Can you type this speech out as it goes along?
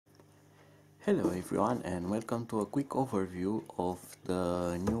Hello everyone, and welcome to a quick overview of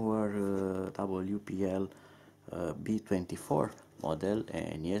the newer WPL B-24 model.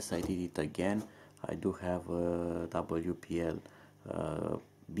 And yes, I did it again. I do have a WPL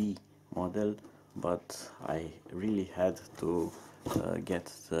B model, but I really had to get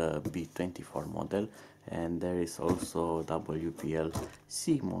the B-24 model, and there is also WPL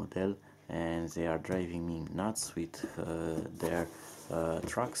C model, and they are driving me nuts with their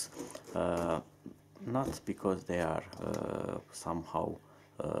trucks, not because they are somehow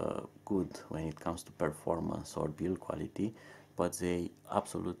good when it comes to performance or build quality, but they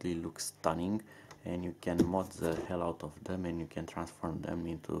absolutely look stunning, and you can mod the hell out of them, and you can transform them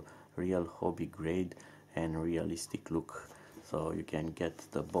into real hobby grade and realistic look, so you can get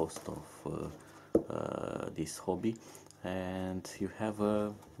the best of this hobby, and you have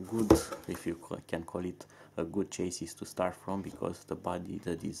a good, if you can call it a good chassis to start from, because the body,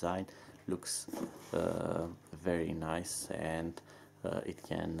 the design looks very nice, and it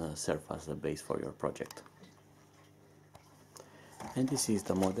can serve as a base for your project. And this is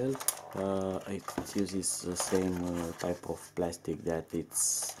the model. It uses the same type of plastic that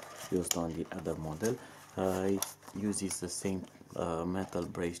it's used on the other model. It uses the same metal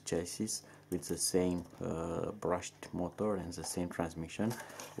brace chassis with the same brushed motor and the same transmission,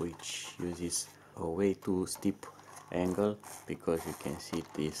 which uses a way too steep angle, because you can see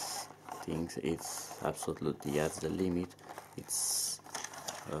these things, it's absolutely at the limit.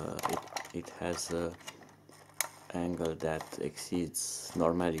 It has a angle that exceeds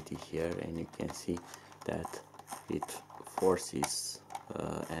normality here, and you can see that it forces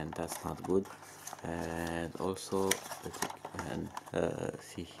and that's not good. And also, as you can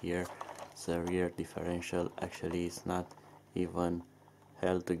see here, the rear differential actually is not even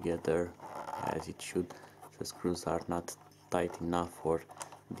held together as it should. The screws are not tight enough for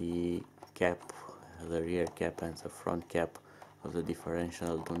the cap, the rear cap and the front cap of the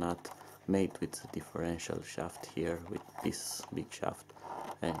differential do not mate with the differential shaft here, with this big shaft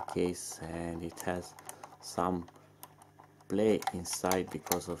and case, and it has some play inside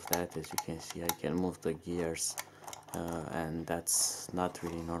because of that. As you can see, I can move the gears and that's not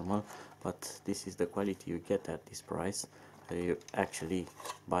really normal, but this is the quality you get at this price. You actually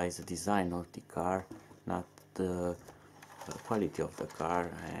buy the design of the car, not the quality of the car,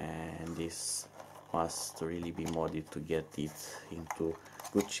 and this must really be modded to get it into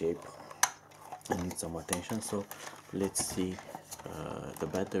good shape and need some attention. So let's see, the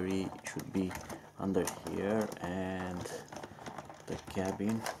battery should be under here, and the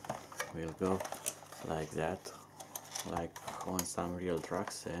cabin will go like that, like on some real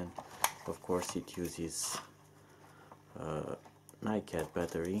trucks. And of course it uses NiCad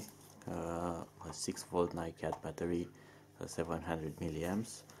battery, a 6-volt NiCad battery, 700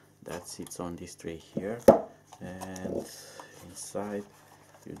 milliamps, that sits on this tray here. And inside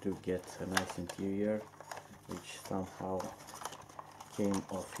you do get a nice interior, which somehow came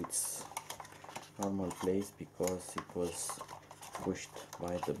off its normal place because it was pushed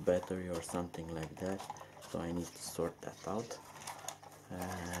by the battery or something like that, so I need to sort that out.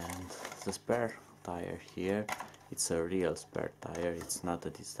 And the spare tire here, it's a real spare tire, it's not a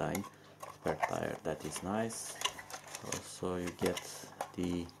design spare tire. That is nice. Also you get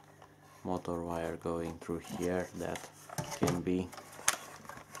the motor wire going through here that can be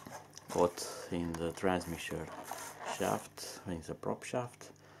caught in the transmission shaft, in the prop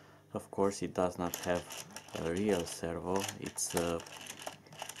shaft. Of course it does not have a real servo, it's a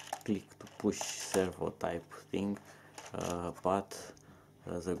click to push servo type thing, but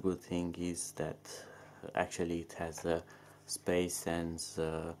the good thing is that actually it has a space and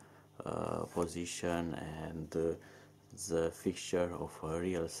the position and the fixture of a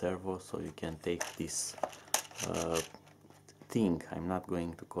real servo, so you can take this thing, I'm not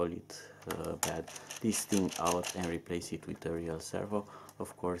going to call it bad, this thing out and replace it with a real servo.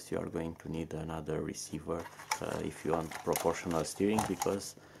 Of course you are going to need another receiver if you want proportional steering,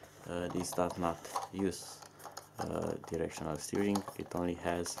 because this does not use directional steering, it only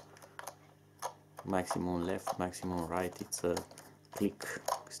has maximum left, maximum right. It's a click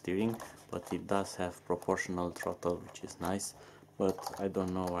steering, but it does have proportional throttle, which is nice. But I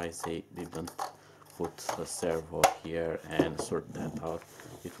don't know why they didn't put a servo here and sort that out.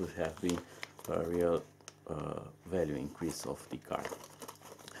 It would have been a real value increase of the car.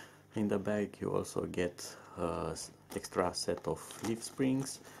 In the bag you also get extra set of leaf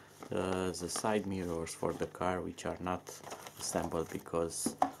springs, the side mirrors for the car, which are not assembled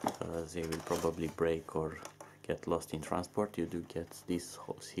because they will probably break or get lost in transport. You do get this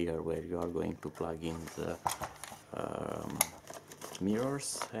hose here where you are going to plug in the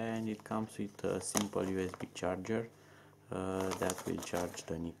mirrors, and it comes with a simple USB charger that will charge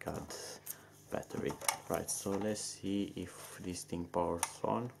the NICAD battery. Right, so let's see if this thing powers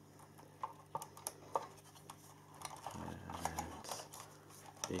on. And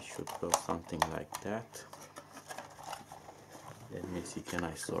it should go something like that. Let me see, can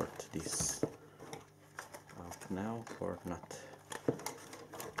I sort this out now or not?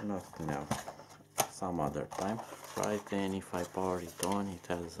 Not now, some other time. Right, and if I power it on, it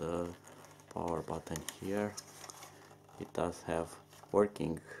has a power button here. It does have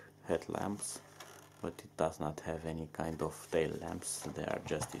working headlamps, but it does not have any kind of tail lamps. They are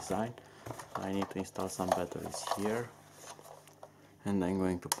just designed. I need to install some batteries here, and I'm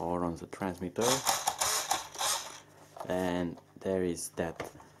going to power on the transmitter. And there is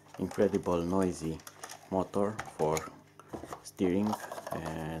that incredible noisy motor for steering,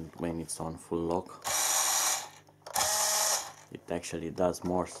 and when it's on full lock it actually does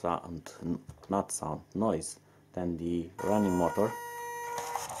more sound, not sound, noise than the running motor.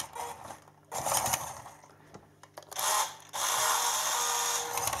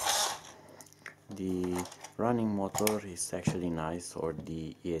 The running motor is actually nice, or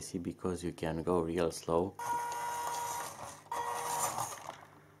the ESC, because you can go real slow.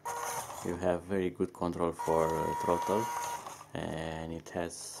 You have very good control for throttle, and it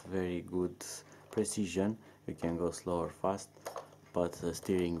has very good precision. You can go slow or fast, but the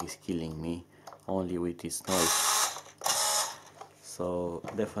steering is killing me only with its noise. So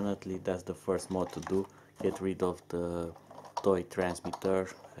definitely that's the first mode to do. Get rid of the toy transmitter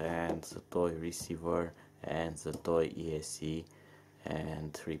and the toy receiver and the toy ESC,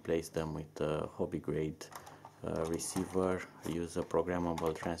 and replace them with a hobby grade receiver. Use a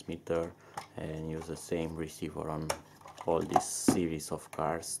programmable transmitter and use the same receiver on all this series of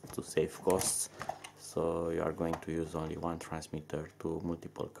cars to save costs. So you are going to use only one transmitter to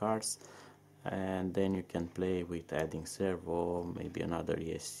multiple cars, and then you can play with adding servo, maybe another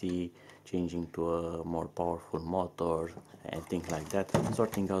ESC, changing to a more powerful motor and things like that,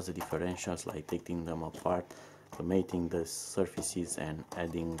 sorting out the differentials, like taking them apart, mating the surfaces and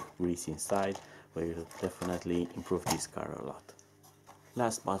adding grease inside will definitely improve this car a lot.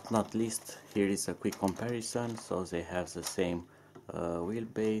 Last but not least, here is a quick comparison. So they have the same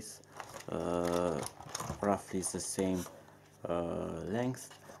wheelbase, roughly the same length.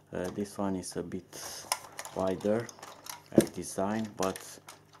 This one is a bit wider as design, but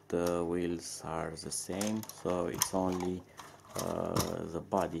the wheels are the same, so it's only the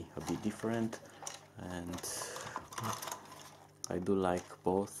body a bit different. And I do like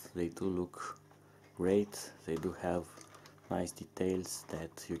both. They do look great. They do have nice details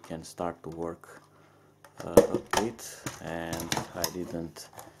that you can start to work with. And I didn't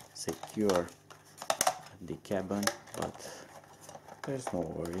secure the cabin, but there's no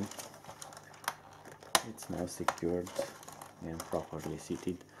worry, it's now secured and properly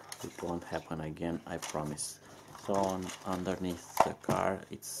seated. It won't happen again, I promise. So underneath the car,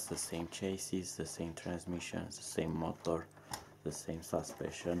 it's the same chassis, the same transmission, the same motor, the same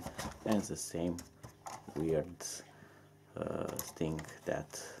suspension, and the same weird thing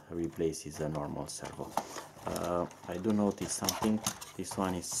that replaces a normal servo. I do notice something. This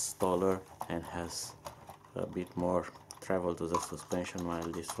one is taller and has a bit more travel to the suspension, while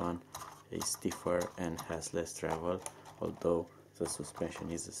this one is stiffer and has less travel, although the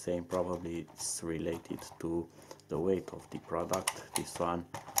suspension is the same. Probably it's related to the weight of the product. This one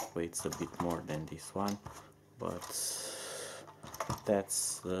weighs a bit more than this one, but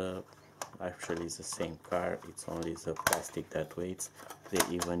that's actually the same car. It's only the plastic that weighs.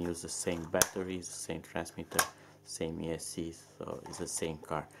 They even use the same batteries, the same transmitter, same ESC, so it's the same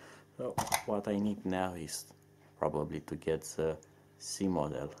car. So what I need now is probably to get the C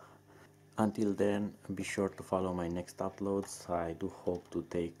model. Until then, be sure to follow my next uploads. I do hope to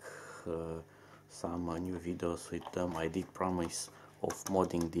take some new videos with them. I did promise of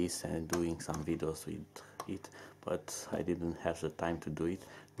modding this and doing some videos with it, but I didn't have the time to do it.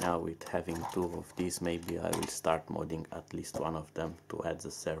 Now with having two of these, maybe I will start modding at least one of them to add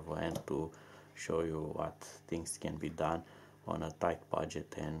the servo and to show you what things can be done on a tight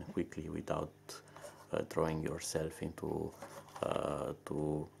budget and quickly without throwing yourself into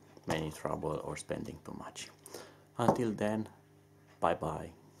too many trouble or spending too much. Until then, bye bye.